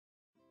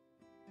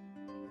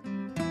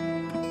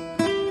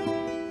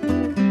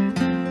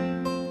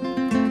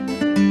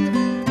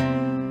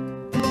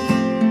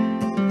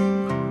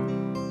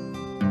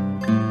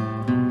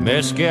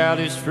Mezcal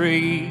is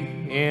free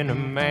in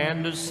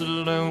Amanda's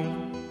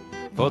saloon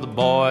for the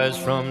boys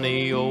from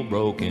the old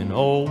broken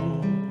hole.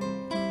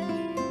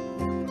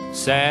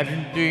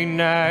 Saturday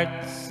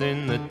nights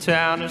in the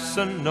town of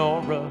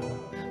Sonora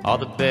are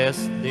the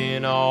best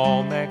in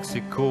all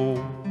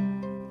Mexico.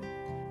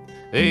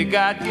 They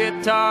got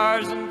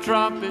guitars and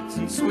trumpets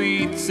and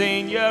sweet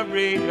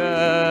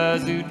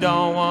senoritas who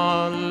don't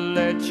want to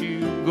let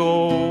you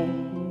go.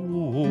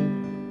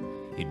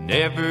 You'd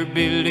never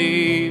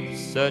believe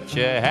such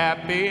a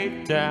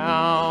happy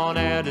town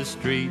at a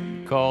street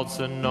called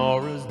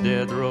Sonora's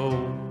Death Row.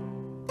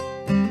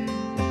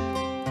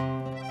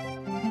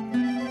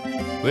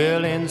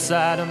 Well,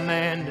 inside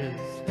Amanda's,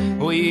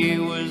 we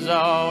was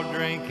all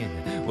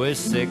drinking with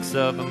 6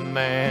 of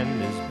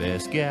Amanda's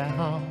best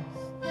gals.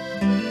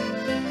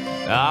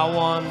 I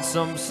won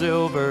some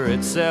silver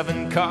at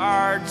 7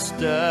 card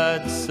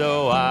studs,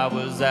 so I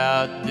was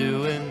out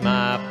doing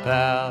my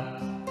pals.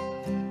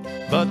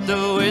 But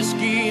the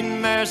whiskey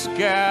and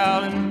mezcal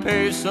and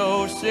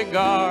peso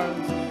cigars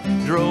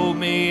drove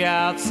me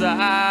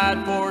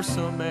outside for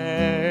some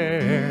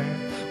air,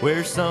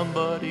 where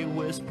somebody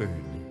whispered,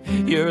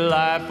 "Your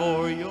life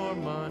or your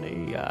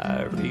money."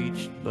 I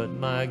reached, but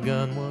my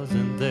gun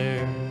wasn't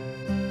there.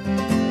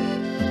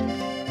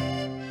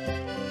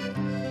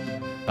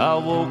 I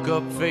woke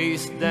up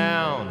face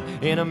down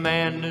in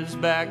Amanda's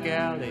back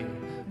alley,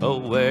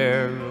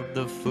 aware of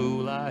the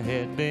fool I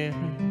had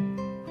been.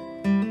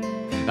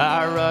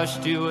 I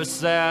rushed to a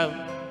saddle,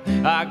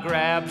 I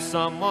grabbed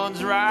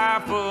someone's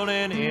rifle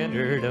and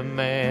entered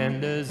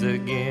Amanda's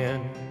again,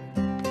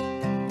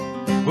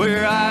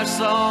 where I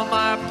saw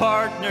my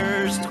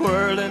partners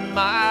twirling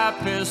my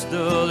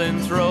pistol and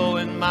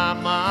throwing my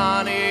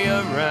money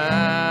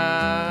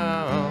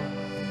around.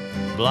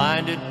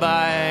 Blinded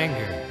by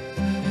anger,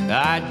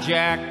 I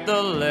jacked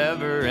the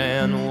lever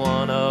and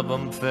one of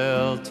them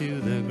fell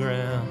to the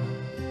ground.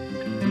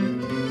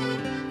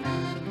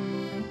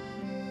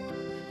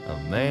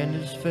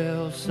 Amanda's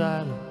fell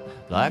silent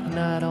like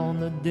night on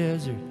the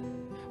desert.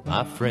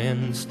 My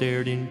friend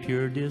stared in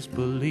pure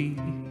disbelief.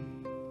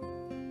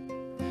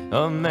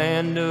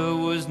 Amanda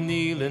was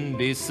kneeling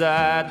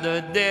beside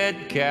the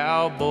dead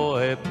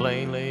cowboy,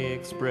 plainly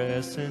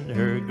expressing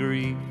her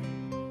grief.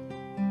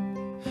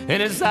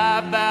 And as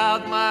I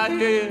bowed my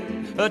head,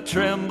 a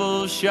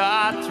tremble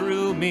shot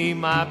through me.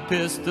 My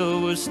pistol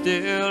was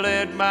still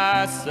at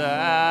my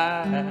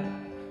side.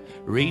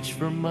 Reached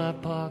for my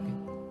pocket,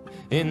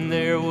 and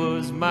there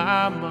was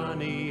my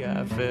money.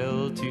 I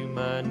fell to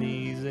my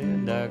knees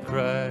and I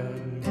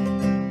cried.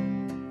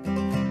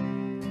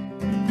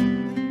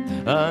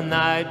 A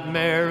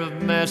nightmare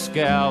of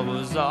mezcal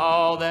was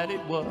all that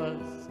it was.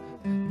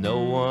 No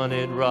one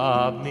had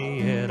robbed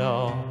me at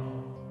all.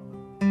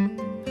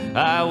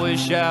 I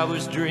wish I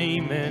was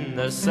dreaming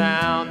the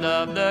sound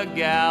of the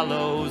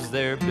gallows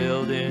they're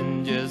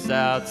building just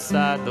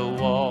outside the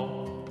wall.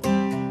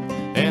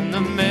 And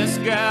the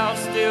mezcal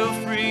still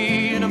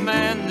free in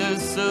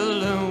Amanda's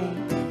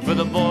saloon for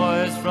the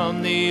boys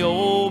from the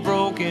old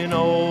broken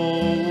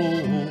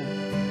old.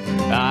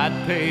 I'd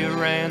pay a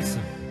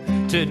ransom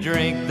to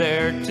drink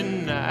there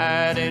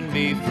tonight and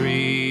be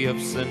free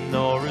of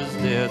Sonora's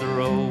death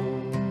row.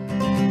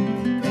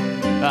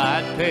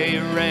 I'd pay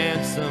a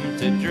ransom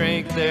to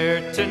drink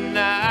there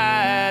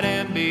tonight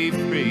and be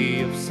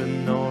free of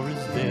Sonora.